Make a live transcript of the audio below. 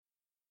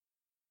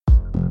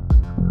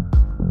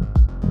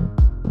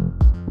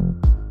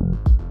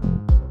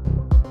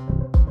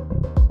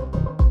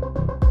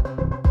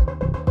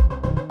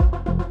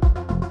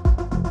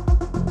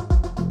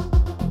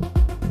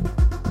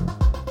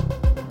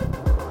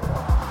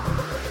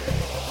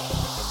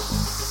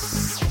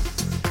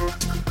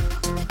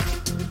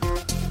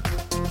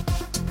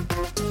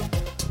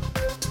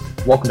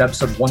Welcome to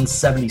episode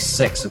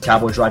 176 of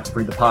Cowboys Ride to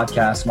Free, the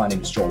podcast. My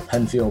name is Joel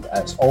Penfield.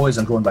 As always,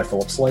 I'm joined by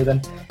Philip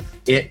Slavin.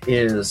 It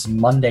is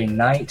Monday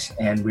night,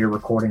 and we're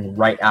recording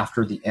right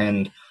after the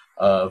end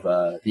of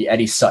the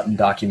Eddie Sutton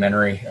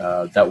documentary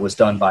that was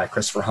done by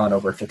Christopher Hunt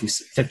over at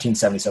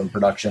 1577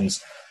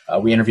 Productions.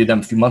 We interviewed them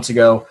a few months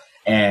ago,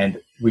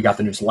 and we got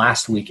the news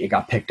last week. It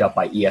got picked up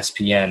by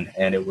ESPN,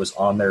 and it was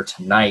on there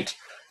tonight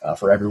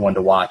for everyone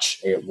to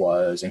watch. It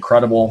was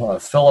incredible.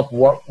 Philip,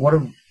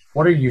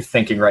 what are you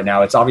thinking right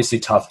now? It's obviously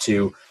tough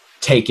to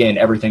take in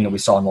everything that we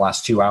saw in the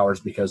last 2 hours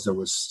because there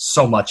was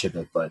so much of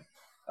it, but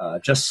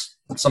just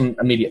some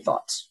immediate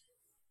thoughts.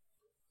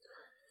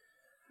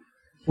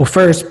 Well,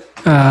 first,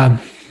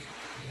 perhaps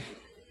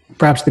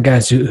the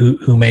guys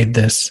who made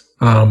this,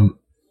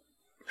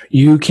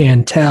 you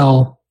can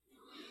tell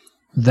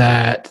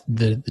that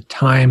the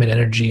time and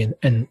energy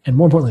and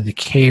more importantly, the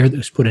care that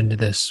was put into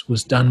this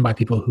was done by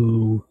people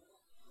who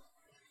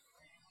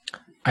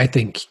I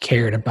think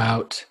cared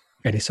about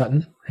Eddie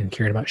Sutton and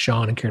cared about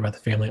Sean and cared about the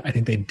family. I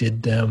think they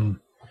did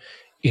them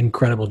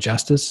incredible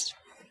justice.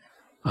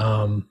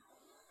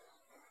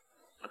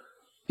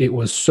 It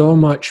was so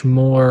much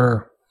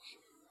more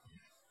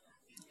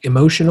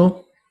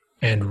emotional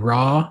and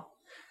raw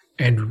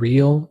and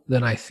real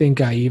than I think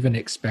I even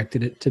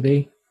expected it to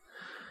be.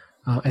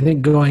 I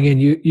think going in,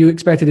 you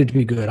expected it to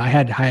be good. I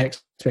had high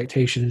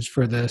expectations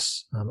for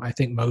this. I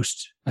think a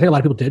lot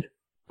of people did.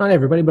 Not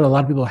everybody, but a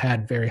lot of people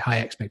had very high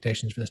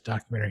expectations for this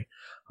documentary.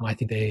 I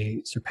think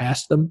they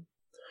surpassed them.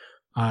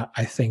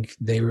 I think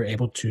they were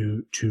able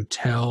to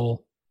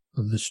tell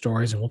the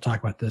stories, and we'll talk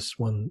about this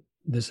in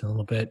a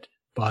little bit,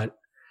 but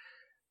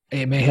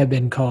it may have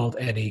been called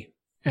Eddie,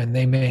 and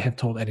they may have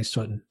told Eddie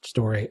Sutton's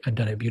story and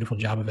done a beautiful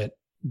job of it.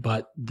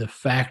 But the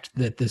fact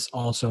that this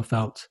also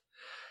felt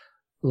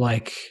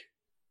like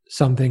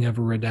something of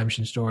a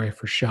redemption story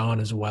for Sean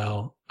as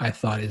well, I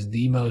thought is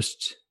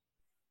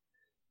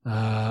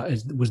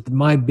was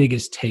my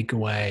biggest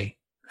takeaway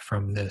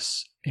from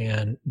this,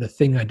 and the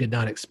thing I did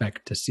not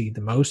expect to see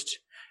the most,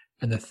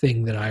 and the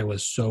thing that I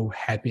was so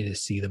happy to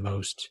see the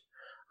most.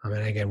 I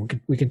mean, again,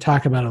 we can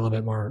talk about it a little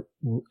bit more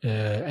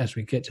as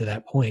we get to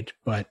that point,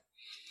 but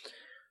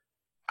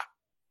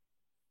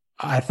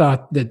I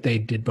thought that they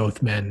did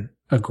both men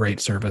a great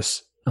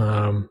service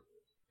and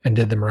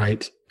did them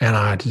right. And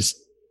I'd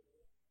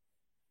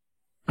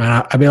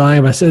be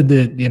lying if I said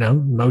that,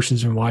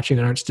 emotions from watching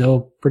it aren't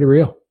still pretty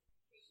real.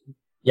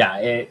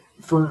 Yeah,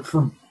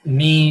 for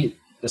me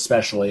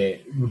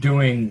especially,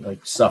 doing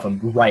like stuff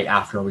right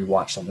after we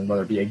watch something,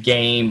 whether it be a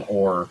game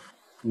or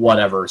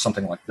whatever,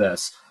 something like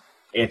this,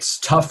 it's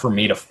tough for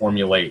me to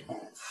formulate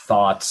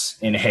thoughts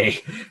in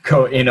a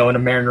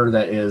manner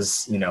that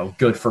is,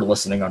 good for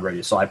listening on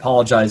radio. So I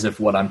apologize if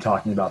what I'm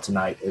talking about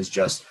tonight is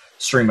just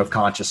stream of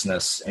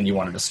consciousness and you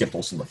wanted to skip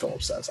listen to what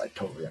Philip says. I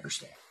totally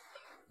understand.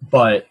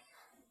 But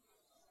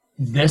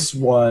this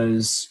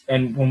was,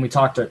 and when we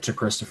talked to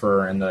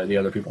Christopher and the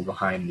other people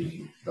behind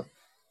the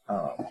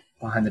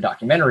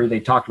documentary, they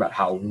talked about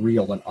how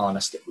real and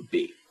honest it would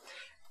be.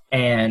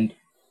 And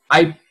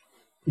I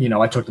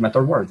took them at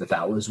their word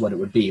that was what it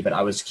would be, but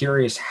I was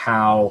curious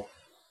how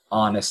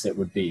honest it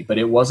would be. But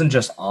it wasn't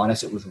just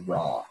honest, it was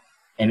raw.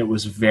 And it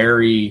was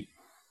very,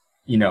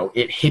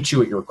 it hit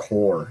you at your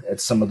core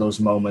at some of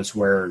those moments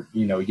where,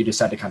 you just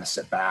had to kind of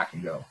sit back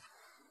and go,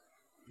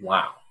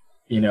 wow,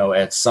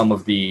 at some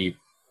of the,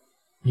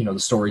 the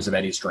stories of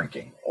Eddie's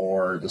drinking,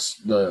 or the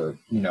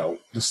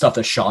stuff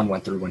that Sean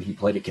went through when he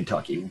played at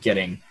Kentucky,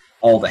 getting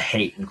all the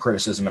hate and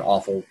criticism and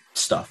awful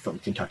stuff from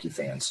Kentucky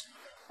fans,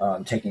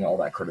 taking all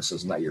that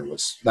criticism that year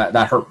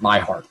that hurt my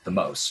heart the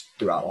most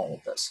throughout all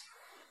of this.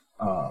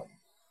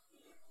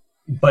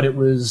 But it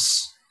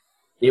was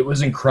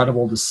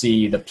incredible to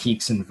see the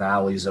peaks and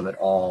valleys of it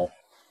all.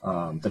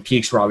 The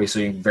peaks were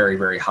obviously very,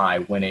 very high,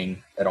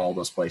 winning at all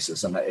those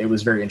places. And it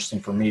was very interesting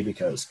for me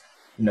because,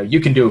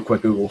 you can do a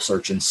quick Google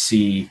search and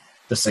see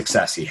the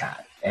success he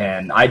had.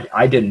 And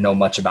I didn't know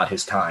much about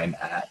his time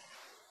at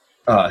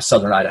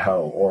Southern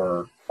Idaho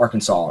or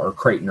Arkansas or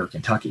Creighton or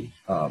Kentucky,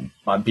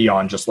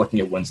 beyond just looking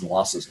at wins and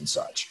losses and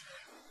such.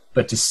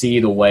 But to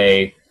see the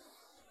way,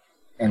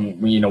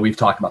 and we've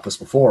talked about this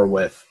before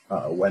with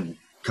when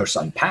Coach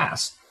Sutton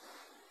passed,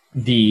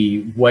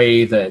 the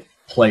way that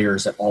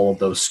players at all of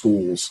those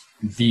schools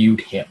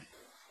viewed him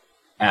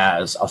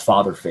as a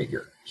father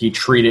figure. He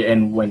treated,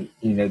 and when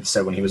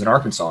said when he was in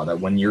Arkansas, that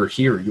when you're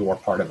here, you are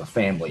part of a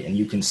family, and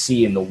you can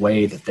see in the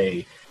way that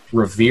they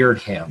revered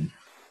him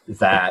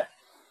that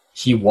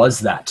he was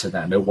that to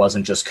them. It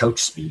wasn't just coach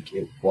speak;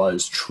 it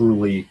was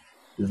truly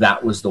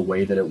that was the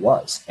way that it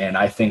was. And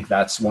I think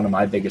that's one of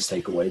my biggest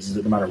takeaways: is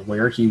that no matter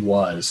where he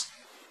was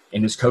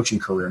in his coaching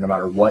career, no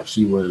matter what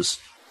he was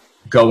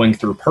going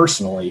through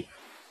personally,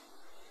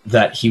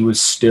 that he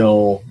was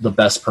still the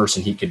best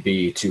person he could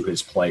be to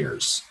his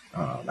players.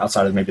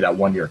 Outside of maybe that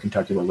 1 year at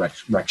Kentucky where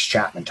Rex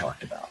Chapman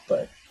talked about.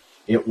 But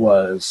it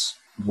was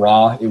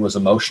raw. It was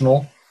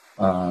emotional.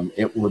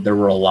 There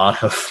were a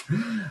lot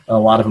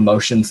of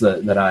emotions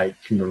that I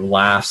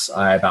laughs.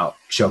 I about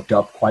choked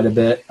up quite a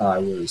bit. I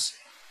was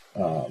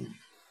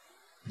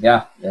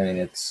Yeah, I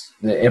mean,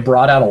 it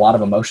brought out a lot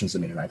of emotions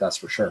in me tonight, that's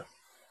for sure.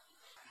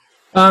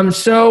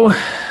 So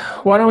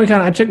why don't we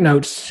I took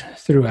notes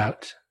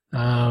throughout.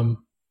 I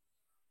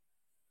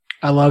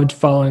loved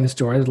following the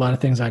story. There's a lot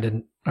of things I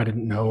didn't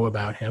know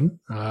about him.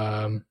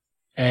 Early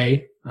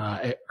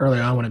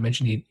on when I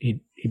mentioned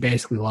he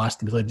basically lost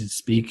the ability to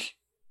speak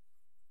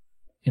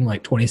in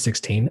like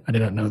 2016. I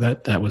did not know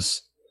that. That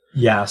was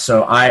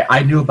so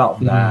I knew about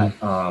that.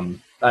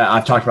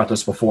 I've talked about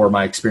this before.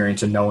 My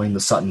experience in knowing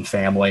the Sutton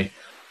family.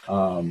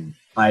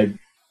 I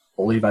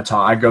believe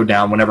I'd go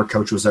down whenever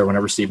Coach was there,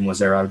 whenever Stephen was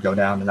there. I would go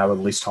down and I would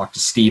at least talk to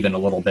Stephen a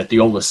little bit, the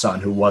oldest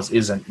son, who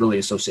isn't really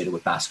associated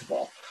with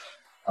basketball.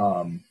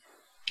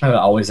 I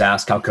always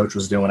ask how Coach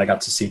was doing. I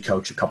got to see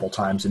Coach a couple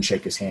times and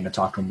shake his hand and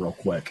talk to him real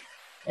quick.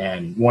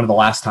 And one of the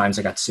last times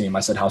I got to see him, I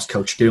said, "How's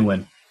Coach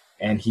doing?"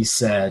 And he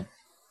said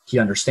he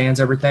understands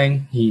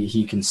everything.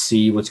 He can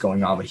see what's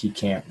going on, but he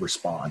can't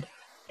respond.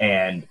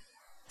 And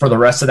for the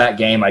rest of that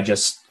game,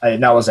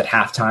 that was at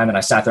halftime, and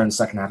I sat there in the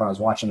second half. I was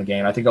watching the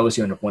game. I think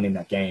OSU ended up winning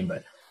that game,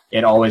 but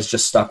it always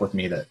just stuck with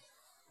me that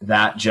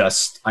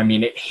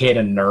it hit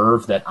a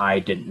nerve that I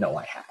didn't know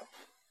I had.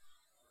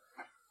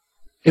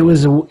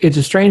 It's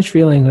a strange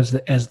feeling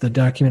as the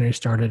documentary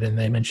started and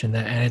they mentioned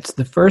that, and it's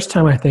the first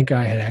time I think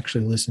I had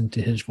actually listened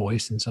to his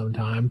voice in some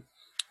time,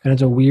 and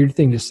it's a weird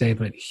thing to say,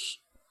 but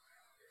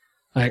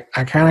I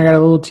kind of got a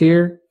little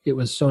tear. It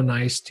was so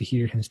nice to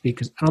hear him speak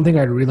because I don't think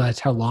I'd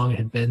realized how long it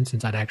had been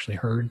since I'd actually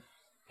heard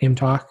him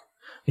talk.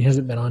 He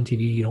hasn't been on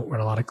TV. You don't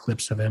run a lot of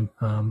clips of him.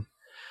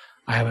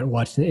 I haven't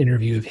watched an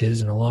interview of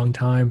his in a long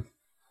time,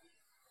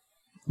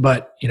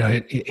 but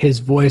his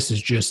voice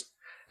is just,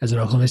 as an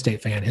Oklahoma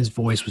State fan, his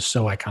voice was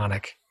so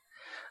iconic.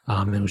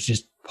 It was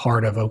just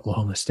part of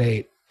Oklahoma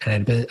State.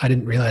 And I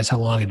didn't realize how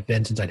long it had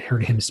been since I'd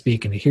heard him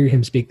speak. And to hear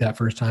him speak that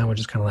first time was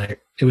just kind of like,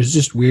 it was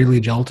just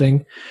weirdly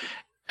jolting.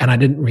 And I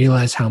didn't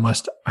realize how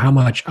much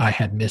I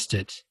had missed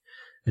it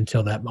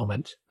until that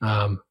moment.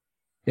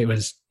 It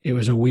was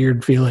a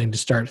weird feeling to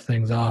start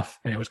things off,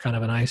 and it was kind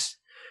of a nice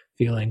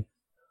feeling.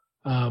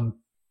 Can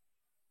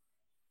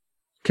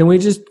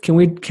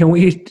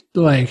we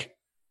like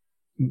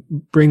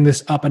bring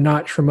this up a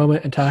notch for a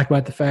moment and talk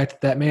about the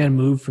fact that man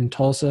moved from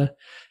Tulsa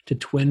to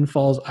Twin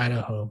Falls,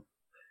 Idaho,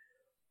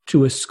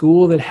 to a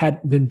school that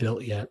hadn't been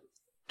built yet,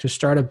 to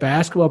start a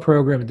basketball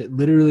program that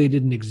literally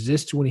didn't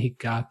exist when he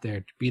got there,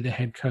 to be the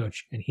head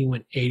coach, and he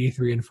went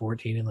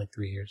 83-14 in like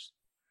 3 years.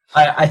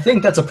 I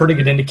think that's a pretty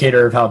good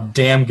indicator of how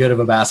damn good of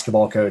a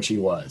basketball coach he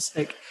was.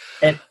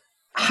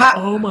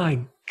 Oh my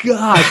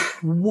God!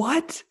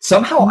 What?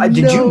 Somehow,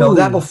 did you know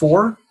that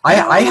before?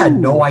 I had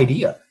no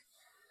idea.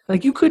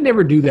 Like, you could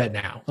never do that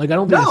now. Like, I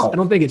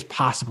don't think it's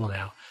possible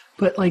now.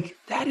 But like,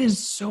 that is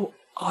so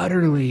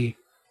utterly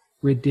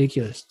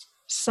ridiculous.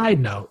 Side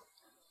note,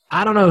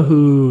 I don't know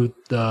who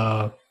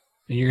and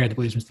you're going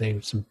to have to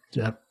believe some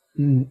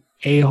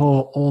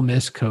a-hole Ole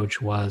Miss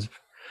coach was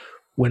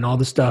when all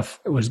the stuff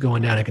was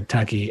going down in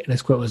Kentucky. And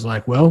his quote was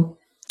like, well,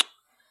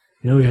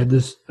 we had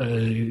this,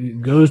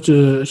 goes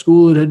to a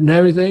school that didn't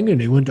have anything, and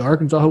he went to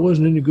Arkansas, it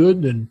wasn't any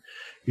good. And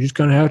you just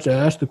kind of have to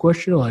ask the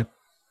question like,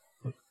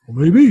 well,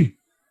 maybe.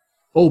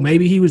 Oh,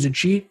 maybe he was a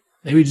cheat.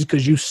 Maybe just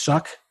because you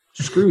suck.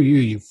 Screw you,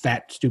 you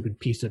fat, stupid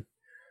piece of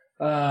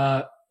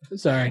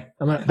sorry.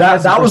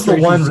 That was the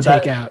one to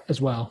take out as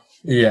well.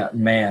 Yeah,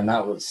 man,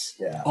 that was,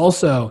 yeah.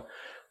 Also,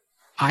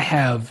 I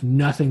have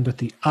nothing but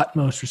the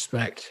utmost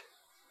respect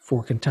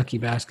for Kentucky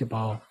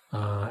basketball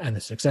and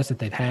the success that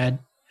they've had,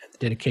 the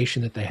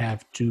dedication that they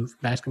have to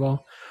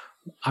basketball.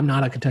 I'm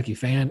not a Kentucky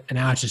fan, and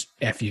now it's just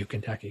F you,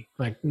 Kentucky.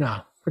 Like,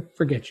 no,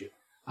 forget you.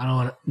 I don't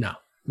want to,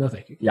 no,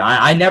 thank you. Yeah,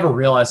 I never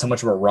realized how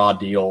much of a raw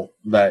deal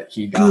that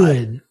he got.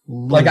 Good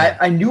Lord. Like,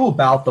 I knew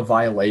about the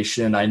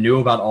violation. I knew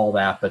about all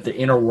that, but the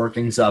inner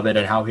workings of it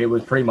and how he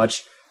was pretty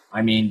much,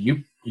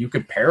 you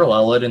could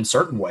parallel it in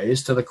certain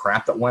ways to the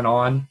crap that went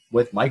on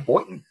with Mike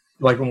Boynton,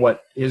 like in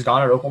what is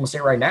gone at Oklahoma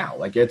State right now.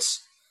 Like,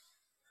 it's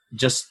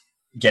just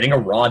getting a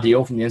raw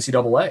deal from the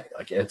NCAA.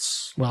 Like,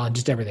 it's... Well,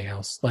 just everything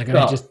else. Like,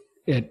 yeah.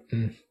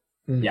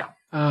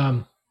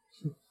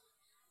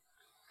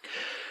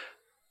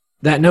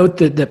 That note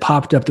that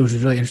popped up that was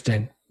really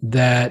interesting,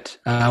 that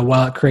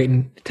while at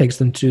Creighton takes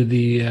them to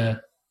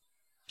the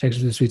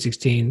Sweet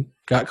 16,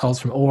 got calls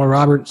from Oral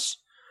Roberts,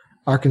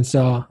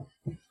 Arkansas,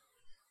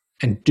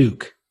 and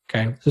Duke.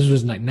 Okay, this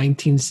was like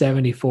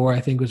 1974, I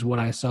think was what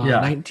I saw.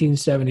 Yeah.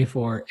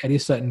 1974, Eddie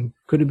Sutton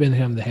could have been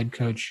the head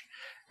coach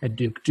at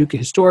Duke. Duke, a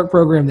historic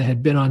program that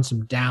had been on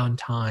some down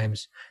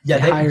times.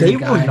 Yeah, they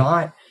were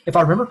not, if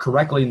I remember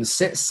correctly, in the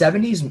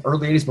 70s and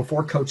early 80s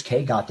before Coach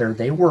K got there,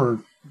 they were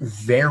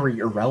very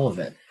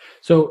irrelevant.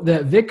 So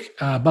the Vic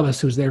Bubbas,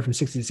 who was there from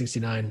 60 to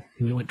 69,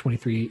 he went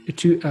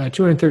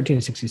 213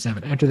 to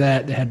 67. After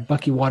that, they had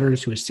Bucky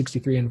Waters, who was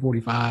 63 and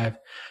 45.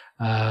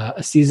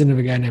 A season of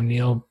a guy named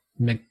Neil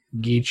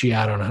McGeechee,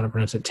 I don't know how to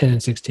pronounce it, 10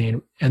 and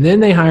 16. And then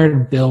they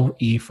hired Bill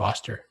E.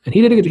 Foster. And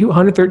he did a good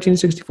 113 and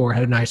 64,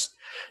 had a nice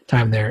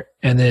time there.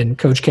 And then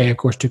Coach K, of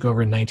course, took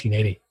over in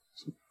 1980.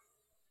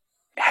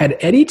 Had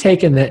Eddie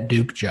taken that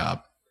Duke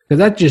job,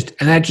 Because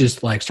that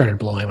just like started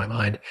blowing my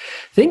mind.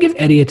 Think if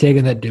Eddie had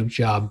taken that Duke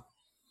job,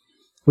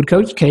 would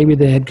Coach K be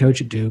the head coach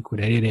at Duke?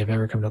 Would Eddie have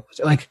ever come up with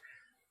like?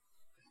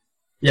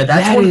 Yeah,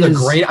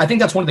 I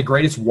think that's one of the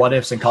greatest what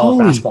ifs in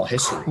college basketball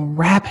history.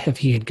 Crap! If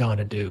he had gone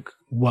to Duke,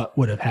 what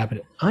would have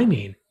happened? I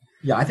mean,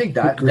 yeah, I think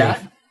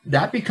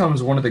that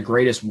becomes one of the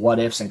greatest what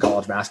ifs in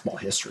college basketball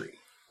history.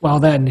 Well,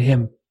 that and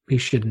him, he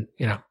shouldn't.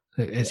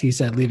 As he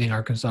said, leaving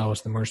Arkansas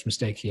was the worst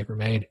mistake he ever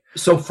made.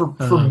 So for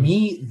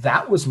me,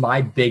 that was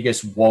my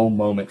biggest whoa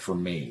moment for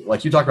me.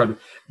 Like you talked about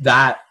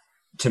that,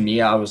 to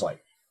me, I was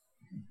like,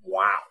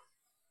 wow.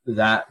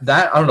 That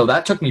I don't know,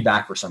 that took me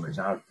back for some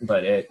reason,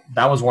 but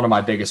that was one of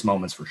my biggest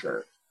moments for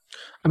sure.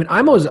 I mean,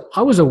 I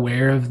was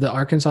aware of the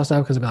Arkansas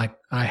stuff because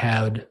I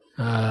had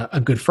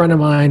a good friend of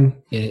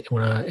mine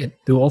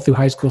through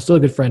high school, still a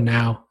good friend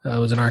now.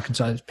 Was in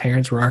Arkansas. His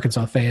parents were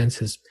Arkansas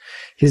fans.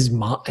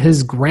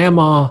 His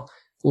grandma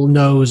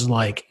knows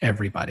like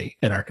everybody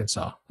at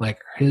Arkansas.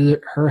 Like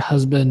her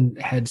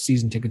husband had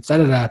season tickets. I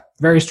had a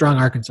very strong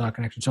Arkansas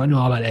connection, so I knew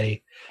all about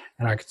Eddie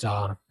at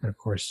Arkansas, and of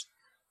course.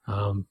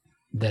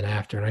 Then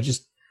after, and I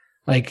just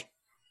like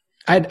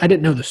I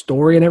didn't know the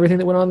story and everything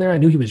that went on there. I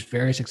knew he was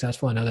very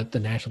successful. I know that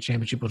the national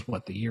championship was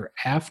the year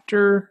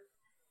after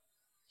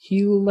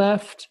he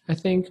left, I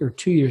think, or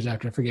 2 years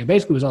after. I forget.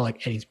 Basically, it was all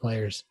like Eddie's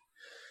players,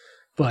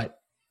 but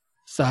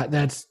so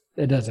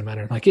it doesn't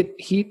matter. Like one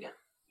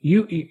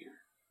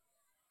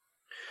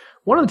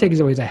of the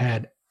takeaways I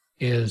had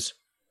is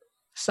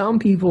some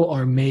people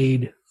are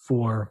made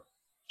for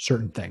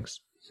certain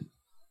things.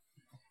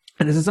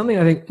 And this is something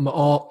I think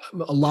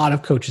a lot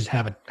of coaches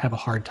have a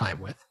hard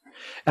time with.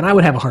 And I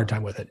would have a hard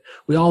time with it.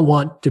 We all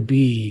want to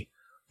be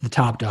the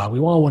top dog. We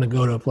all want to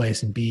go to a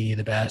place and be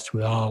the best.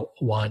 We all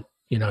want,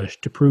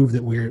 to prove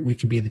that we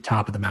can be the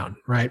top of the mountain,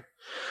 right?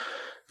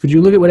 But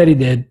you look at what Eddie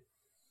did,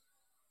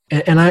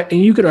 and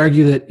you could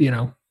argue that,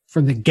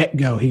 from the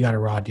get-go, he got a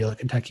raw deal at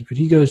Kentucky, but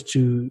he goes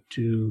to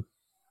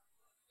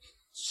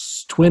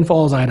Twin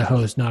Falls,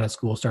 Idaho is not a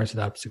school, starts it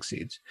up,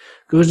 succeeds.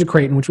 Goes to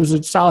Creighton, which was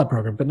a solid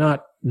program, but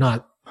not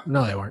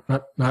no, they weren't.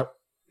 Not.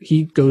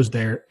 He goes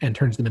there and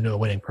turns them into a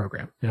winning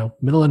program.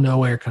 Middle of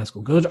nowhere kind of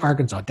school. Goes to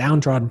Arkansas,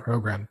 downtrodden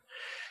program,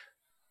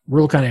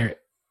 rural kind of area,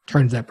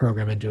 turns that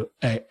program into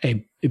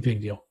a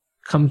big deal.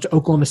 Comes to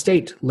Oklahoma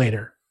State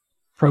later,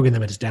 program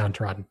them as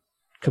downtrodden.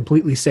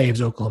 Completely saves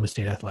Oklahoma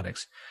State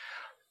athletics.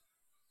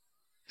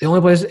 The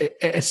only place,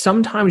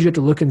 sometimes you have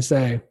to look and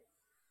say,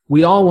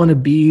 we all want to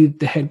be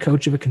the head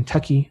coach of a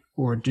Kentucky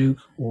or a Duke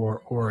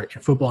or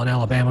in football in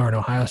Alabama or in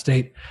Ohio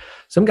State.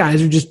 Some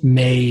guys are just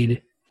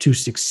made to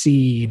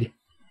succeed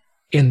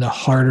in the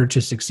harder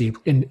to succeed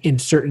in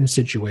certain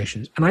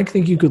situations. And I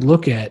think you could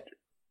look at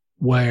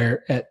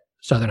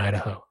Southern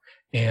Idaho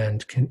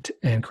and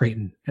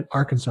Creighton and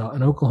Arkansas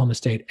and Oklahoma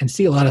State and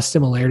see a lot of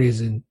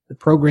similarities in the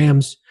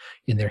programs,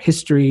 in their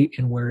history,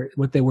 and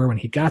what they were when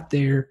he got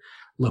there,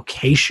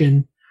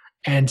 location,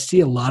 and see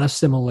a lot of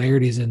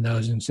similarities in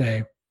those and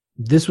say,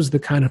 this was the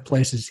kind of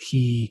places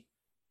he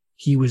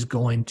was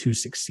going to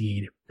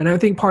succeed. And I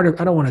think I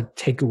don't want to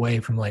take away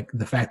from like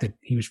the fact that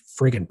he was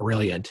friggin'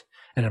 brilliant,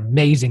 an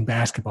amazing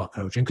basketball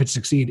coach and could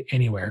succeed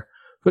anywhere.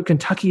 But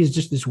Kentucky is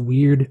just this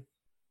weird,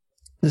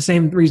 the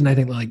same reason I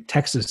think like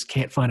Texas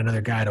can't find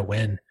another guy to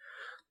win.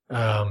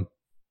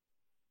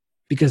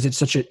 Because it's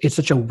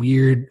such a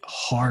weird,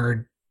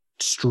 hard,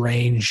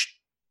 strange,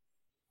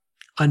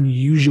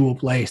 unusual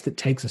place that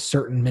takes a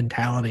certain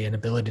mentality and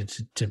ability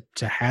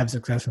to have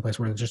success in a place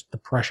where just the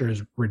pressure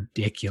is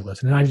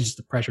ridiculous. And not just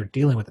the pressure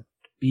dealing with the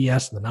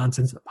BS and the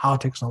nonsense and the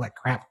politics and all that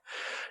crap.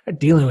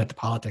 Dealing with the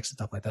politics and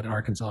stuff like that in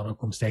Arkansas and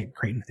Oklahoma State and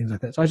Creighton and things like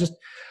that. So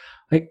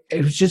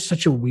it was just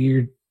such a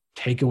weird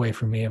takeaway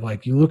for me of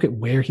like, you look at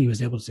where he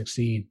was able to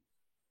succeed,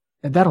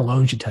 and that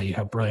alone should tell you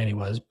how brilliant he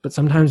was. But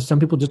sometimes some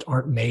people just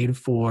aren't made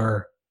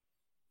for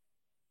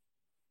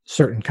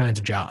certain kinds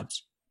of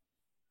jobs.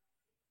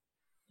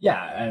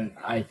 Yeah, and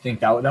I think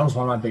that was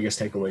one of my biggest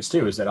takeaways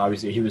too, is that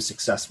obviously he was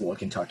successful at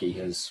Kentucky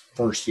his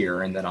first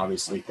year, and then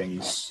obviously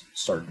things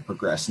started to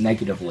progress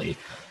negatively.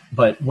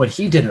 But what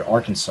he did at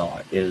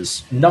Arkansas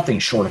is nothing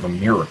short of a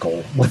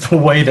miracle with the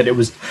way that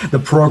the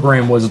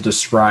program was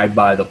described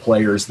by the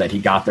players that he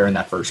got there in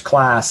that first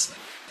class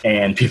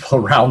and people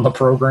around the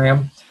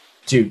program,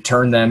 to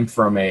turn them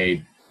from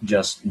a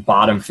just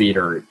bottom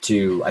feeder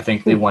to, I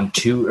think they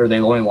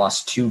only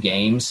lost 2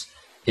 games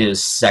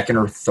his second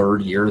or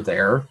third year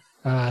there.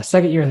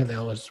 Second year, I think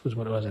that was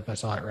what it was, if I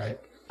saw it right.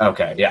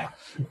 Okay, yeah.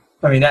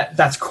 I mean,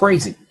 that's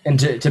crazy. And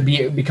to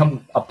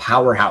become a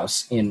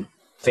powerhouse in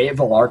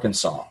Fayetteville,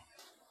 Arkansas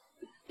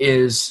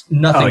is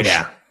nothing. Oh,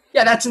 yeah.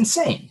 Yeah, that's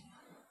insane.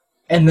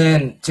 And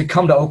then to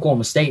come to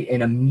Oklahoma State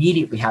and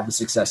immediately have the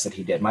success that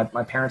he did. My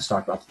parents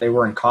talked about that. They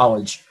were in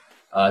college.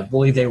 I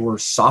believe they were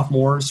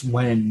sophomores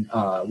when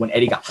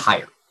Eddie got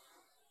hired.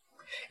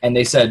 And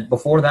they said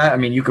before that, I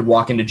mean, you could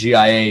walk into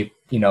GIA,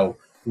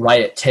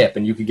 right at tip,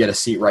 and you could get a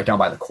seat right down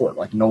by the court.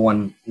 Like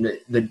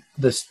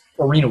this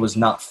arena was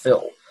not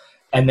filled.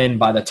 And then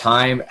by the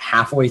time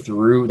halfway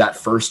through that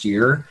first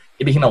year,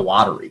 it became a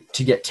lottery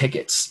to get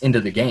tickets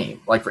into the game.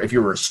 Like if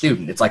you were a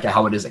student, it's like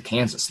how it is at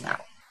Kansas now.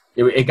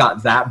 It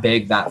got that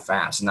big that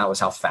fast, and that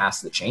was how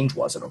fast the change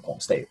was at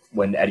Oklahoma State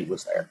when Eddie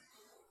was there.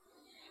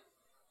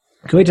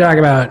 Can we talk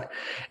about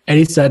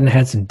Eddie Sutton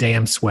had some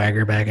damn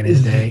swagger back in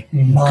his day?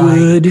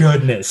 My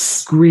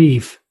goodness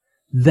grief.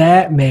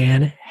 That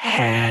man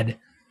had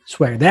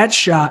swagger. That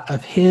shot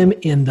of him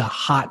in the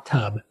hot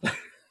tub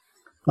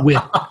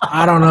with,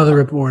 I don't know, the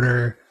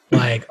reporter,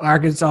 like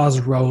Arkansas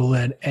is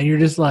rolling, and you're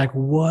just like,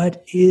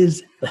 what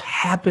is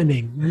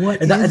happening?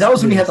 What? And that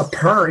was when he had the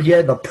perm. He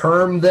had the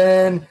perm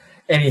then,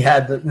 and he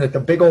had the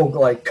big old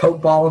like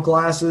Coke bottle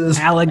glasses,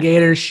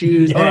 alligator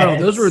shoes. Yes. Oh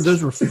no,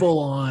 those were full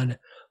on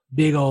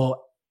big old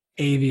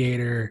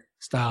aviator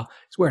style.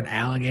 He's wearing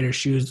alligator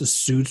shoes. The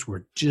suits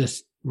were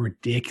just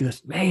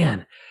ridiculous.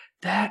 Man,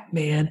 that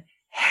man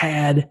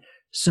had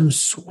some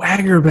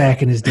swagger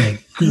back in his day.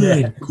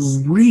 Good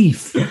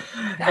grief.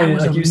 And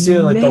like you see,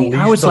 like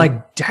I was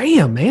like,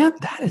 damn, man,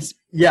 that is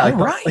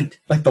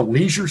like the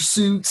leisure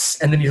suits,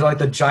 and then he's like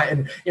the giant.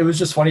 And it was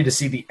just funny to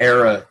see the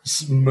era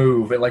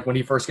move. And like when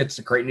he first gets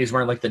to Creighton, he's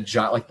wearing like the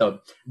giant, like the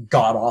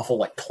god awful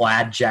like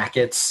plaid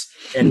jackets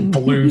and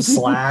blue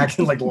slacks,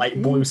 and like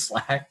light blue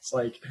slacks.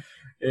 Like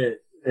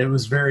it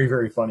was very,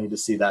 very funny to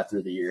see that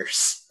through the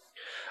years.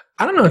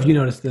 I don't know if you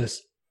noticed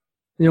this.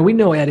 You know, we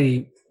know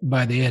Eddie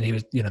by the end. He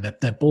was, you know,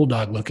 that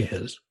bulldog look of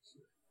his.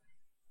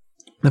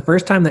 The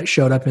first time that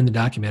showed up in the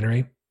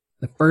documentary,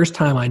 the first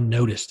time I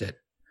noticed it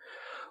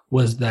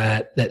was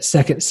that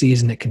second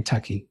season at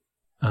Kentucky.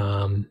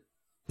 You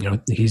know,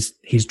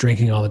 he's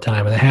drinking all the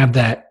time, and they have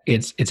that.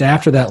 It's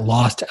after that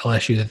loss to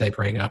LSU that they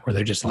bring up, where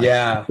they're just like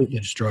completely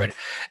destroyed.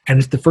 And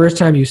it's the first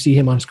time you see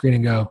him on screen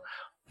and go,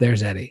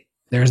 "There's Eddie.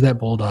 There's that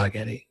bulldog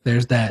Eddie.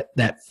 There's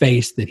that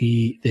face that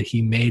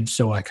he made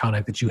so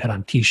iconic that you had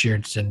on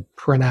T-shirts and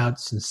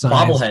printouts and signs."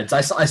 Bobbleheads.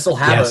 I still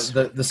have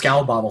the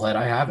Scowl bobblehead.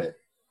 I have it.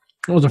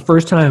 It was the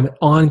first time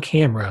on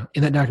camera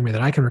in that documentary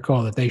that I can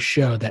recall that they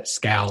showed that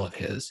scowl of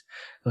his.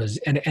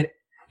 And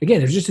again,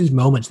 there's just these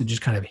moments that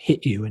just kind of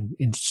hit you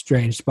in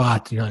strange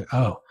spots. And you're like,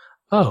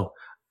 oh,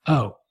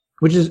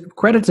 which is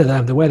credit to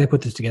them, the way they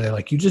put this together.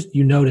 Like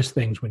you notice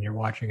things when you're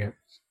watching it.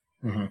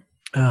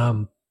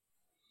 Mm-hmm.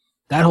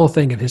 That whole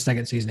thing of his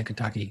second season in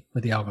Kentucky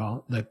with the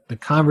alcohol, the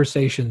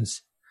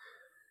conversations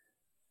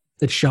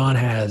that Sean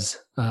has,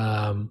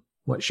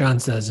 what Sean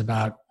says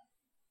about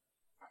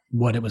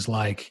what it was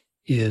like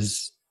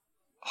is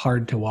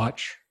hard to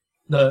watch.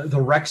 The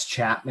Rex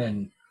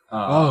Chapman.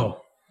 Yeah,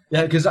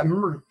 because I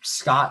remember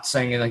Scott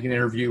saying in like an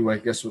interview, I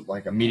guess with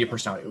like a media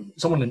personality,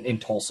 someone in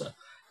Tulsa,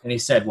 and he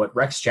said what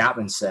Rex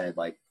Chapman said.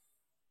 Like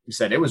he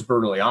said, it was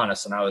brutally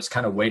honest, and I was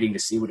kind of waiting to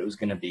see what it was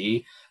going to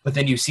be. But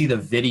then you see the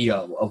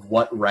video of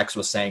what Rex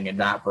was saying, and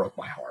that broke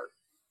my heart.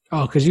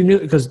 Oh, because you knew,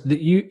 because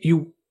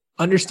you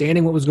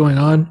understanding what was going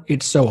on.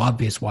 It's so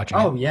obvious watching.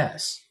 Oh,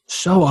 yes,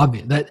 so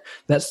obvious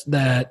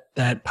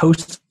that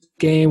post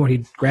game where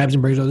he grabs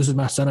and brings, "Oh, this is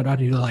my son,"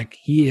 and you're like,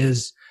 he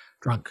is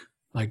drunk.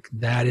 Like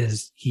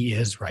he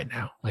is right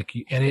now. Like,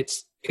 and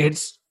it's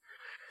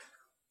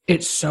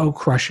so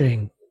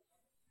crushing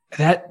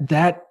that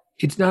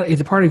it's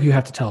a part of you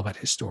have to tell about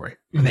his story.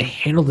 Mm-hmm. And they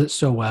handled it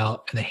so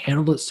well, and they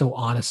handled it so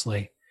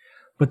honestly.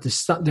 But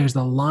there's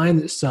the line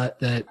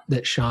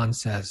that Sean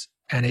says,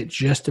 and it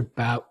just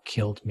about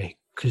killed me,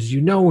 because you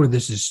know where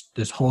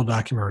this whole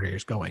documentary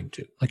is going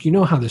to. Like, you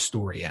know how this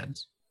story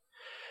ends,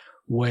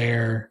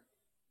 where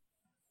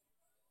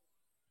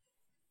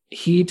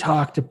he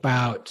talked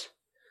about,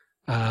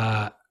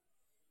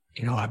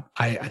 you know,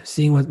 I'm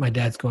seeing what my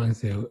dad's going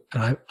through,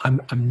 and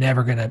I'm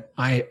never gonna.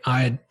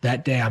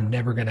 That day I'm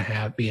never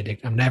gonna be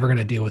addicted. I'm never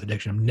gonna deal with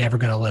addiction. I'm never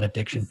gonna let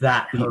addiction.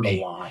 That hurt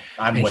a lot.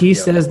 And he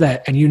says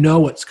that, and you know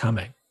what's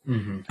coming.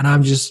 Mm-hmm. And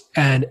I'm just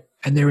and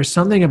there was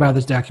something about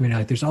this documentary.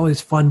 Like, there's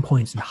always fun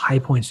points and high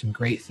points and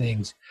great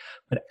things,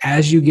 but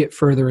as you get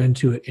further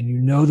into it, and you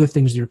know the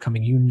things that are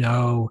coming, you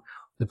know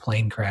the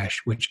plane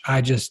crash, which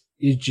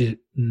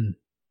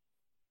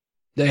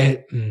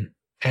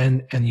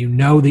and you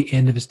know the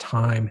end of his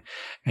time,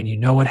 and you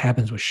know what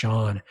happens with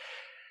Sean,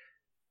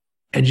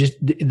 and just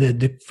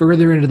the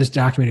further into this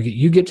documentary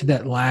you get to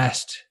that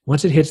last,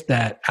 once it hits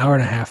that hour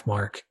and a half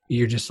mark,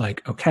 you're just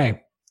like,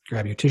 okay,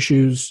 grab your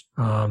tissues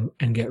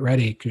and get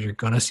ready, because you're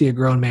gonna see a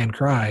grown man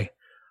cry.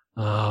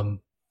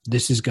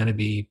 This is gonna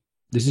be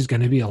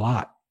a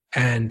lot.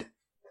 And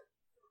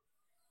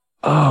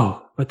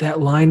but that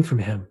line from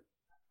him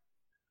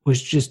was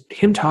just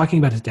him talking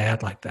about his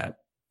dad like that.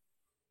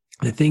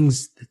 The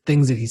things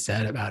that he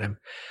said about him,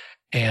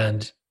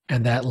 and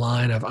that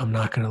line of, I'm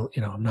not gonna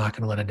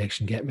let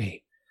addiction get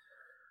me.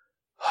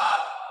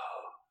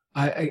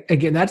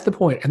 Again, that's the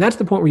point, and that's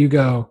the point where you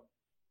go,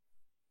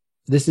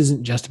 this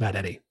isn't just about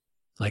Eddie.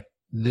 Like,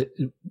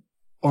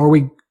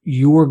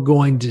 you're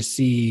going to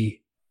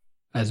see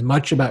as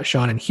much about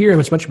Sean and hear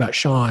as much about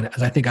Sean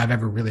as I think I've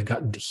ever really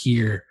gotten to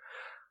hear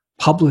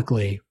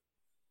publicly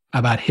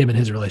about him and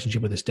his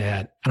relationship with his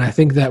dad. And I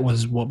think that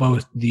was what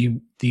both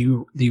the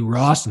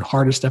rawest and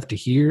hardest stuff to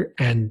hear,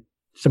 and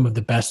some of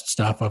the best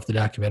stuff of the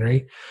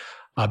documentary.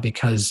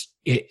 because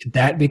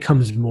that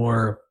becomes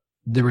more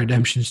the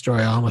redemption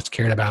story I almost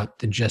cared about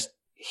than just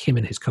him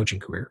and his coaching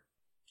career.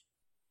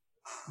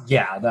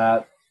 Yeah,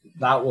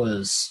 that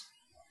was,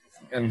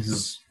 and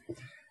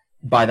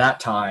by that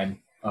time,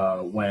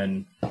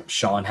 when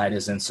Sean had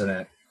his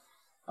incident,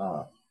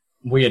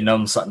 we had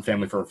known the Sutton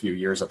family for a few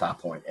years at that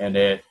point, and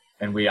I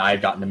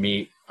had gotten to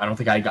meet. I don't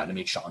think I had gotten to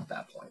meet Sean at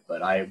that point,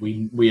 but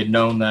we had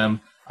known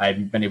them. I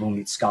had been able to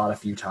meet Scott a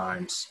few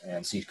times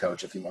and see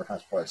Coach a few more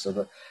times before.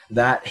 So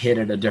that hit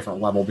at a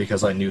different level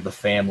because I knew the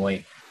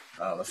family.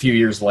 A few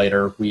years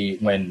later,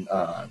 when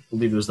I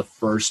believe it was the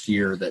first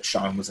year that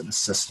Sean was an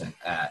assistant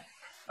at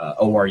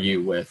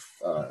ORU with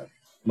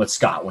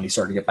Scott when he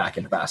started to get back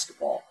into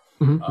basketball.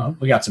 Mm-hmm.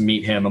 We got to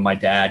meet him, and my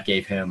dad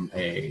gave him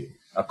a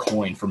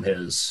coin from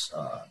his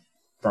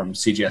from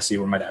CGSC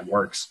where my dad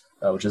works,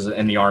 which is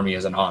in the Army,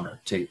 as an honor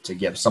to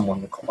give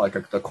someone the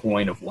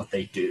coin of what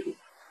they do.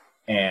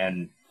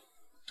 And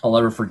I'll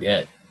never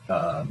forget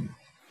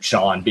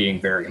Sean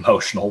being very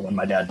emotional when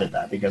my dad did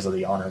that because of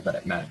the honor that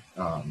it meant.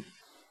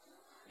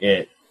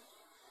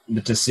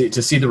 To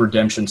see the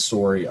redemption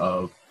story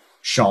of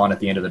Sean at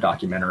the end of the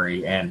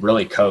documentary, and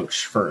really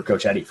Coach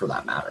Eddie for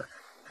that matter,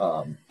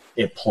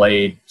 it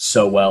played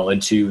so well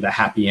into the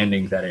happy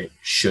ending that it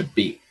should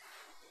be.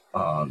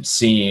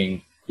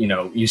 Seeing,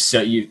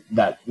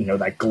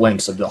 that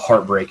glimpse of the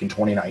heartbreak in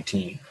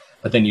 2019,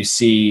 but then you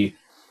see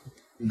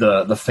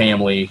the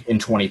family in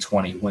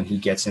 2020 when he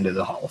gets into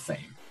the Hall of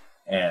Fame,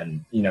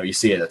 and you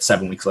see it that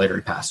 7 weeks later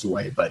he passed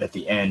away, but at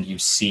the end you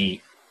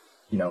see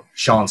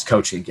Sean's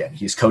coaching again.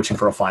 He's coaching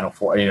for a Final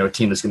Four, a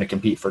team that's going to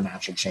compete for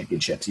national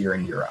championships year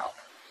in, year out.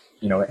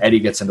 Eddie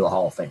gets into the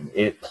Hall of Fame.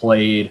 It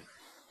played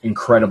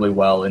incredibly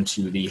well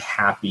into the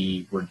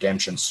happy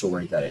redemption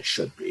story that it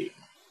should be.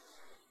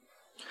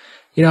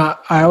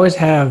 I always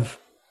have.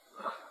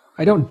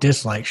 I don't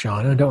dislike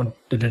Sean. I don't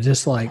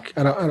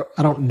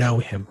know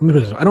him.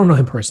 I don't know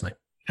him personally.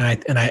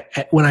 And I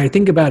when I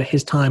think about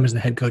his time as the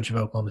head coach of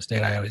Oklahoma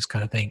State, I always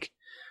kind of think,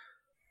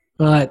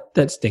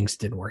 that stinks.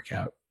 Didn't work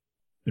out.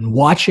 And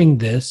watching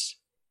this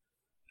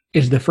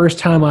is the first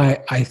time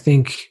I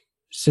think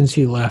since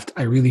he left,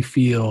 I really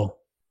feel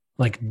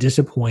like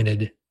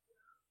disappointed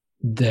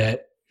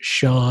that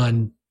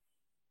Sean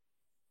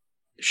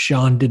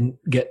Sean didn't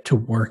get to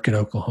work at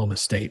Oklahoma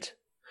State.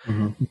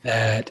 Mm-hmm.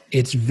 That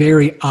it's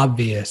very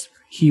obvious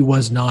he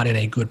was not in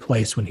a good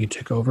place when he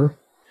took over.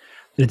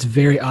 That it's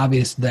very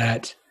obvious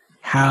that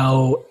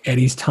how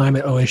Eddie's time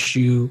at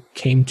OSU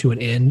came to an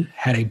end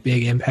had a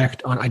big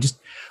impact on, I just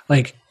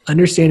like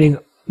understanding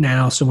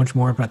now so much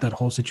more about that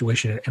whole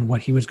situation and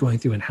what he was going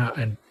through and how,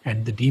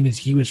 and the demons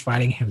he was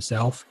fighting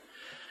himself.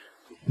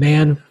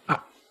 Man,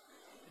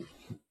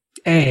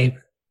 it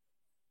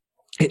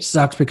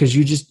sucks because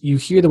you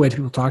hear the way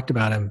people talked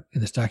about him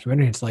in this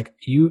documentary. It's like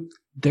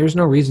there's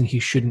no reason he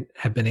shouldn't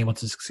have been able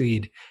to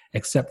succeed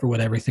except for with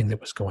everything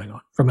that was going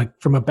on.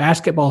 From a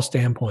basketball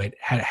standpoint,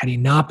 had he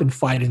not been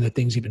fighting the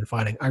things he'd been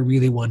fighting, I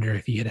really wonder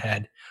if he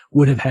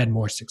would have had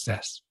more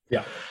success.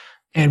 Yeah.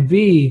 And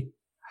B,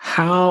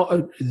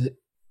 how,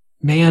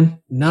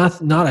 man,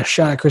 not a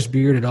shot at Chris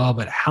Beard at all,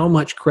 but how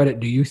much credit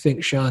do you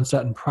think Sean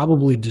Sutton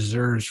probably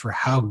deserves for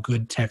how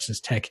good Texas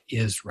Tech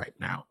is right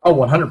now? Oh,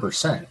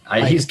 100%.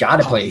 He's got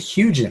to play a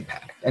huge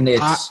impact. And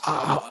it's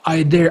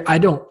I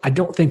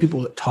don't think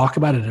people talk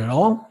about it at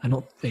all. I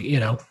don't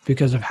think,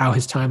 because of how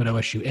his time at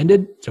OSU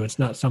ended. So it's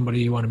not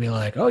somebody you want to be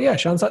like, oh yeah,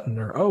 Sean Sutton,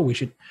 or we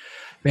should.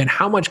 Man,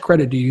 how much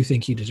credit do you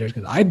think he deserves?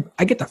 Because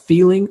I get the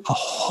feeling a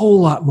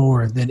whole lot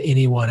more than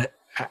anyone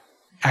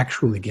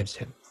actually gives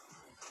him.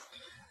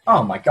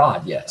 Oh my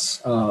God,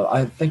 yes.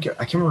 I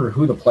can't remember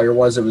who the player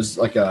was. It was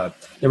like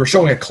they were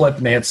showing a clip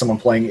and they had someone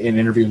playing an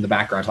interview in the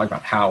background talking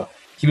about how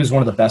he was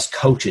one of the best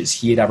coaches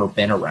he had ever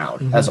been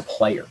around as a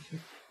player.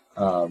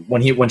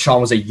 When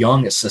Sean was a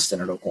young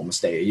assistant at Oklahoma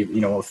State,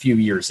 a few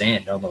years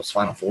in on those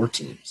Final Four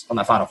teams, on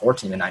that Final Four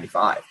team in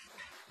 '95,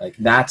 like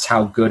that's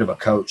how good of a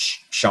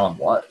coach Sean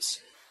was.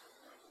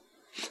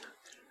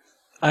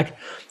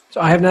 So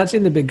I have not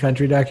seen the Big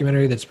Country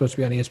documentary that's supposed to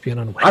be on ESPN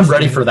on Wednesday. I'm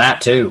ready for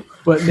that too.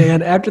 But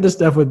man, after the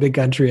stuff with Big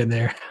Country in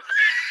there,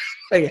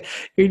 like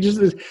he just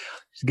this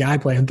guy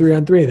playing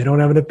 3-on-3. They don't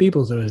have enough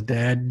people, so his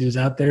dad is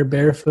out there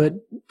barefoot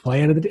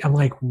playing. I'm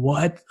like,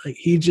 what? Like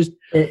he just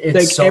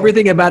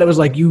everything about it was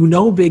like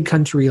Big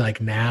Country like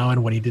now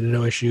and what he did at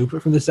OSU,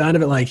 but from the sound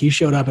of it, like he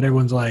showed up and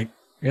everyone's like,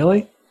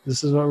 really?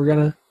 This is what we're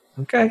gonna?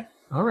 Okay,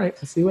 all right,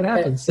 let's see what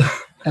happens.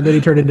 And then he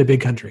turned into Big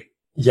Country.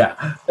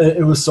 Yeah,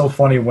 it was so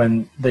funny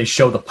when they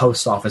show the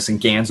post office in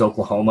Gans,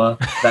 Oklahoma,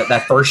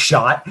 that first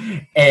shot.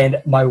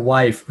 And my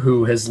wife,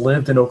 who has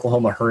lived in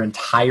Oklahoma her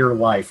entire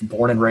life,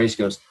 born and raised,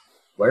 goes,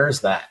 where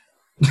is that?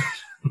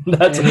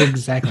 That's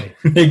exactly.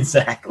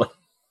 Exactly.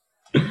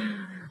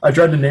 I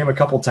tried to name a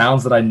couple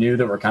towns that I knew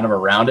that were kind of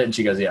around it, and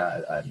she goes,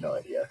 yeah, I have no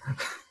idea.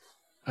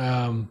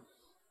 The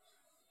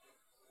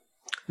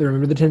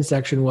Remember the 10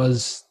 section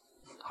was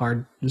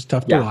hard. It was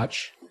tough to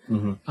watch.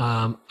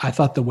 Mm-hmm. I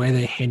thought the way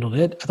they handled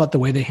it, I thought the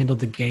way they handled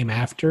the game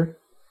after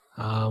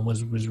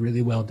was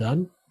really well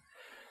done.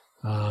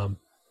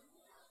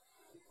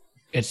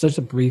 it's such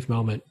a brief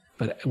moment,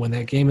 but when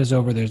that game is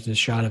over, there's this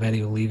shot of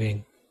Eddie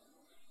leaving,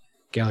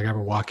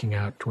 Gallagher walking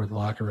out toward the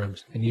locker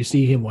rooms, and you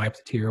see him wipe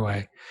the tear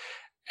away.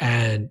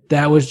 And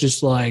that was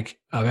just like,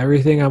 of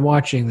everything I'm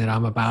watching, that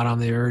I'm about on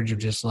the urge of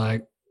just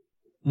like,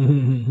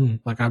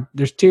 like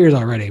there's tears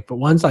already. But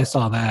once I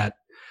saw that,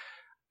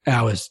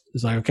 I was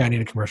like, okay, I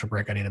need a commercial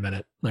break. I need a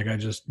minute. Like I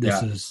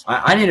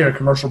needed a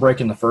commercial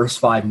break in the first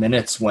 5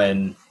 minutes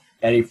when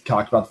Eddie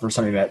talked about the first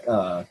time he met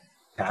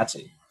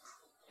Patsy.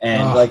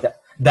 And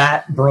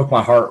that broke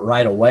my heart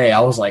right away.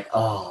 I was like,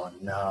 oh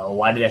no,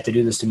 why did they have to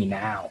do this to me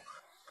now?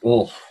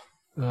 Oh,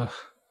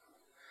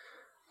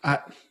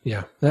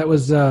 yeah, that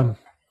was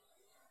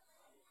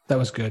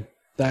good.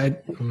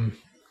 Did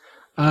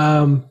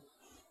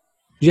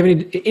you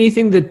have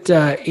anything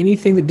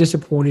that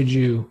disappointed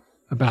you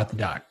about the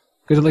doc?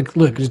 Because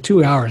look, it's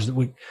 2 hours.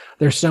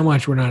 There's so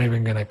much we're not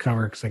even going to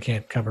cover because I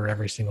can't cover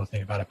every single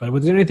thing about it. But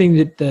was there anything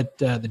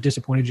that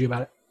disappointed you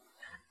about it?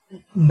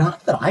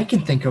 Not that I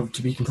can think of,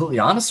 to be completely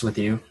honest with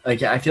you.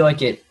 Like, I feel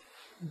like it,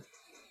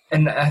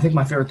 and I think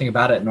my favorite thing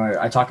about it, and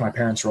I talked to my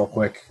parents real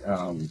quick.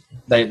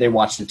 They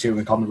watched it too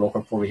and called me real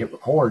quick before we hit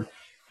record.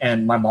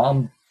 And my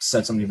mom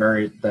said something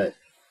the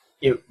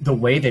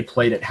way they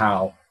played it,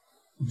 how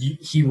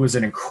he was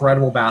an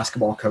incredible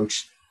basketball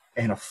coach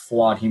and a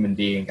flawed human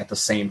being at the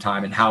same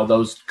time, and how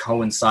those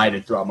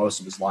coincided throughout most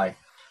of his life.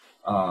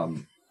 I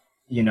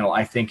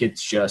think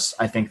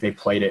they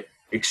played it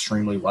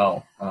extremely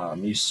well.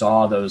 You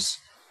saw those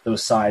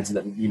sides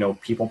that,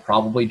 people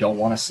probably don't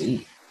want to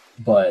see,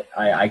 but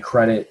I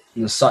credit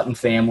the Sutton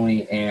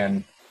family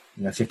and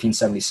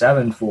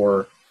 1577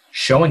 for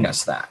showing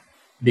us that,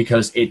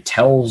 because it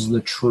tells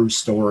the true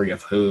story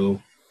of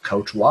who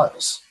Coach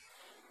was.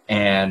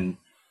 And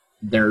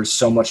there's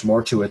so much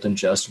more to it than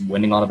just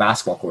winning on a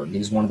basketball court.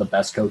 He's one of the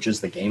best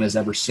coaches the game has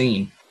ever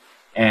seen,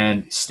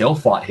 and still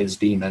fought his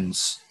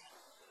demons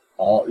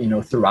all,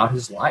 throughout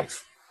his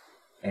life.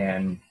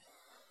 And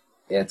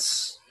it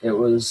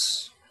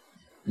was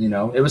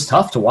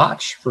tough to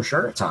watch for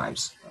sure at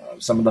times.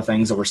 Some of the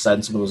things that were said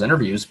in some of those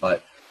interviews,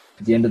 but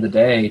at the end of the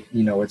day,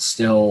 it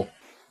still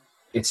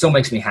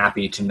makes me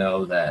happy to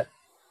know that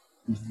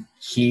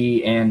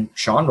he and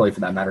Sean, really for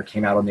that matter,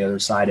 came out on the other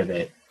side of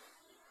it,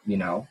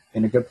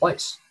 in a good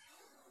place.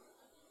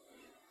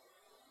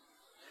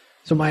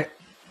 So my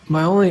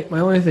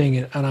only thing,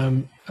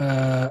 and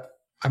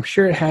I'm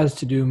sure it has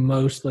to do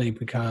mostly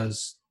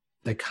because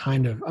they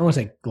kind of, I don't want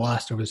to say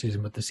glossed over the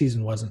season, but the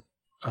season wasn't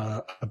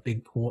a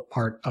big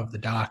part of the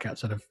doc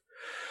outside of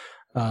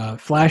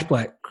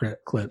flashback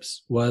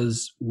clips,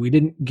 was we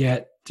didn't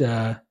get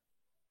Tony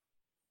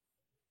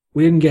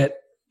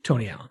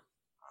Allen.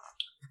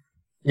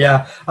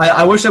 Yeah,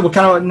 I wish I would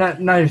kind of not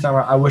anything.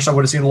 I wish I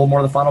would have seen a little more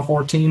of the Final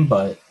Four team,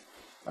 but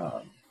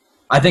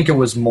I think it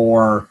was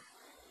more,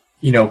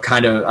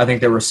 I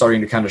think they were starting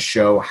to kind of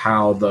show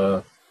how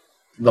the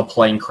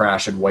plane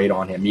crash had weighed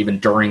on him, even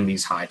during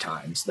these high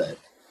times. That,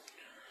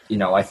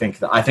 I think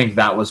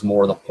that was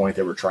more the point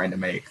they were trying to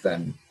make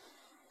than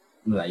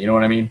that. You know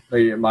what I mean?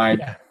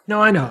 Yeah. No,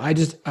 I know. I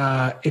just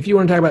if you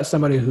want to talk about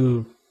someone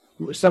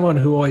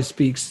who always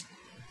speaks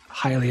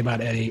highly about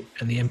Eddie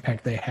and the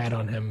impact they had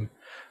on him.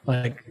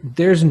 Like,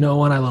 there's no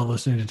one I love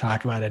listening to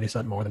talk about Eddie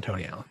Sutton more than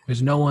Tony Allen.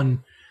 There's no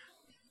one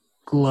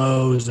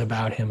glows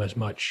about him as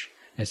much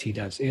as he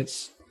does.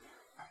 It's,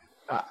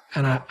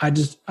 and I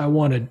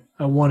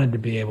wanted to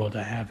be able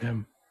to have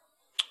him.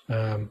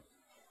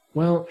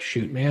 Well,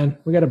 shoot, man,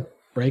 we got to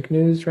break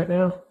news right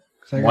now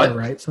because I got to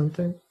write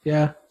something.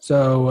 Yeah.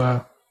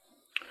 So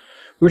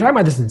we were talking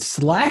about this in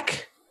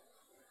Slack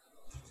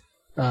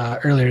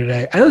earlier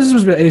today. I know this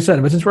was about Eddie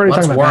Sutton, but since we're already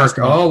talking about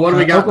basketball, what do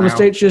we got Oklahoma now?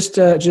 State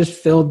just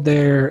filled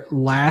their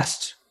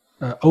last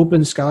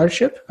open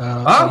scholarship.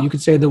 So you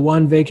could say the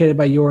one vacated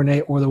by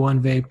Yornay or the one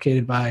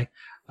vacated by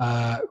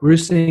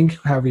Rusing,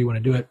 however you want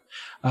to do it.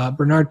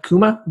 Bernard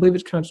Kuma, I believe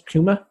it's pronounced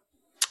Kuma.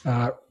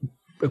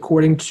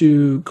 According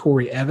to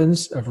Corey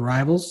Evans of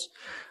Rivals,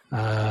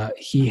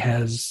 he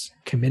has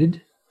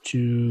committed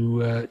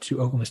to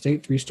Oklahoma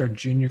State, 3-star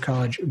junior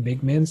college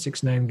big man,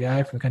 6'9"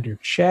 guy from the country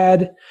of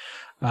Chad.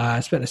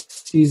 Spent a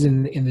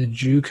season in the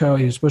JUCO.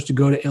 He was supposed to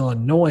go to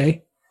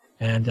Illinois,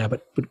 and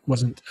but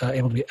wasn't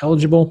able to be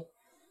eligible.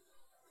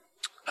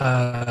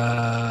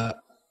 High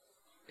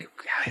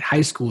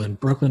school in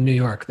Brooklyn, New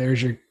York.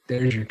 There's your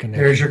connection.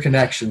 There's your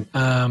connection.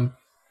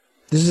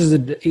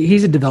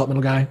 He's a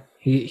developmental guy.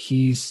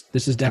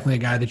 This is definitely a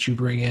guy that you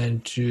bring in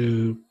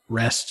to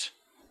rest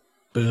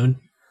Boone.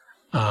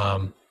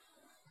 But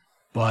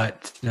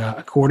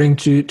according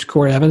to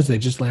Corey Evans, they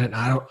just landed.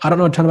 I don't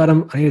know a ton about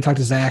him. I need to talk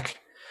to Zach.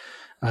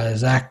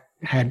 Zach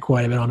had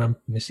quite a bit on him.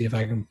 Let me see if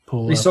I can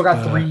pull. He still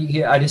got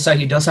 3. I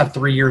decided he does have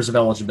 3 years of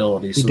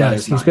eligibility. So he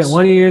does. He nice. spent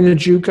 1 year in the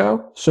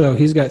JUCO, so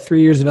he's got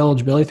 3 years of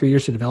eligibility, 3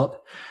 years to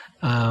develop.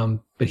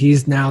 But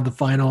he's now the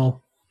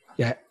final.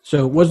 Yeah.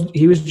 So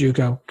he was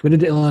JUCO, committed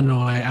to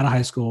Illinois out of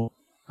high school.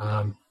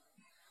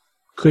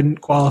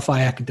 Couldn't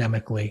qualify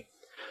academically.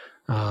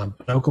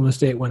 But Oklahoma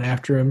State went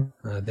after him.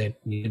 They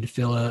needed to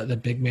fill the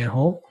big man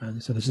hole.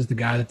 So this is the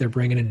guy that they're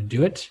bringing in to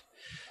do it.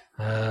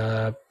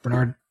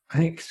 Bernard, I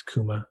think it's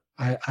Kuma.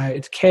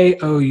 It's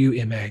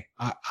Kouma.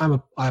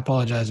 I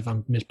apologize if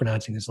I'm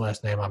mispronouncing his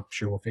last name. I'm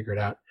sure we'll figure it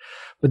out.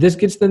 But this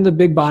gets them the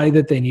big body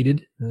that they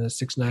needed,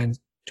 6'9",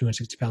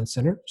 260-pound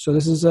center. So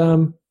this is,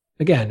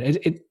 again,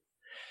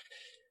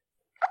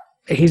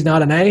 he's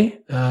not an A.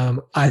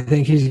 I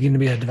think he's going to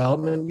be a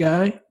development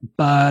guy.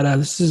 But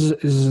this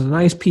is a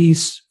nice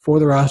piece for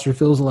the roster,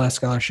 fills the last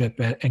scholarship,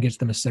 and gets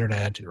them a center to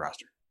add to the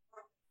roster.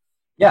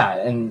 Yeah,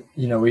 and,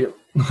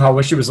 I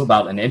wish he was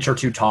about an inch or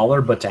two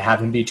taller, but to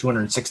have him be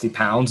 260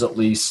 pounds at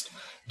least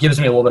gives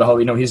me a little bit of hope.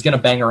 He's going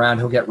to bang around.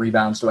 He'll get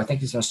rebounds. Do I think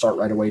he's going to start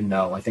right away?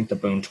 No. I think the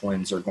Boone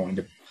twins are going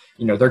to,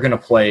 they're going to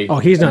play. Oh,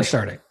 he's not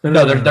starting.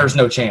 No, there's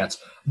no chance.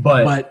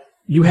 But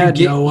you had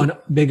no one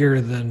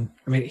bigger than,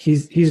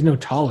 he's no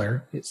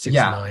taller. It's 6'9".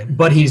 Yeah,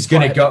 but he's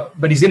going to go.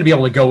 But he's going to be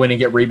able to go in and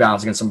get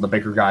rebounds against some of the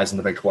bigger guys in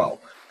the Big 12.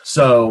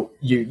 So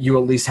you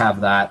at least have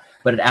that.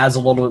 But it adds a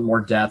little bit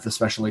more depth,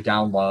 especially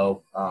down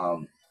low.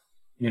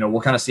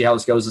 We'll kind of see how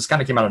this goes. This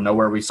kind of came out of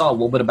nowhere. We saw a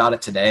little bit about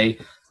it today.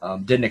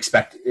 Didn't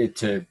expect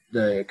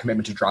the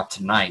commitment to drop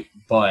tonight,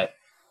 but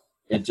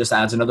it just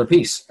adds another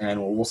piece, and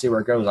we'll see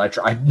where it goes.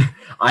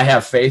 I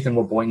have faith in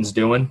what Boynton's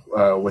doing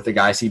with the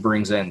guys he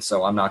brings in,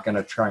 so I'm not going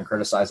to try and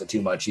criticize it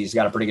too much. He's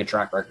got a pretty good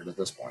track record at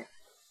this point.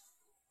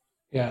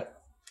 Yeah.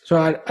 So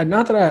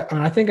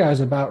I think I was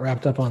about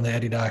wrapped up on the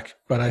Eddie doc,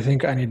 but I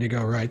think I need to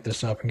go write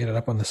this up and get it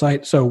up on the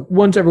site. So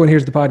once everyone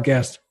hears the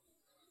podcast,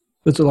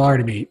 this will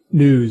already be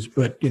news,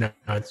 but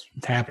it's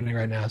happening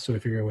right now, so we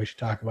figure we should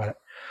talk about it.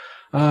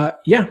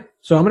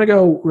 So I'm going to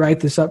go write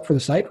this up for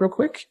the site real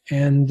quick,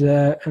 and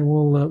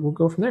we'll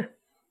go from there.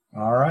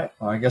 All right.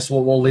 Well, I guess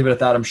we'll leave it at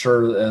that. I'm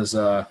sure as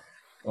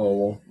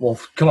we'll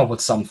come up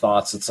with some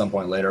thoughts at some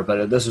point later,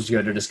 but this was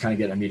good to just kind of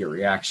get an immediate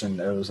reaction.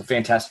 It was a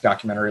fantastic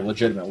documentary,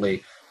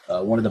 legitimately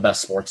one of the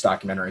best sports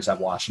documentaries I've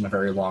watched in a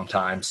very long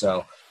time.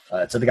 So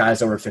to the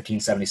guys over at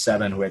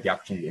 1577 who had the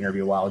opportunity to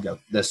interview a while ago,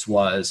 this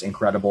was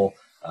incredible.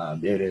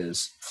 It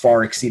is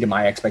far exceeded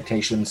my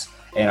expectations,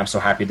 and I'm so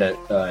happy that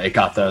it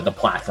got the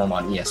platform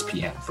on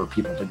ESPN for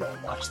people to go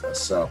and watch this.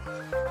 So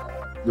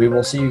we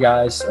will see you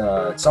guys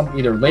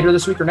either later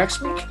this week or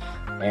next week,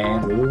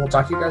 and we will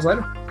talk to you guys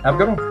later. Have a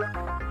good one.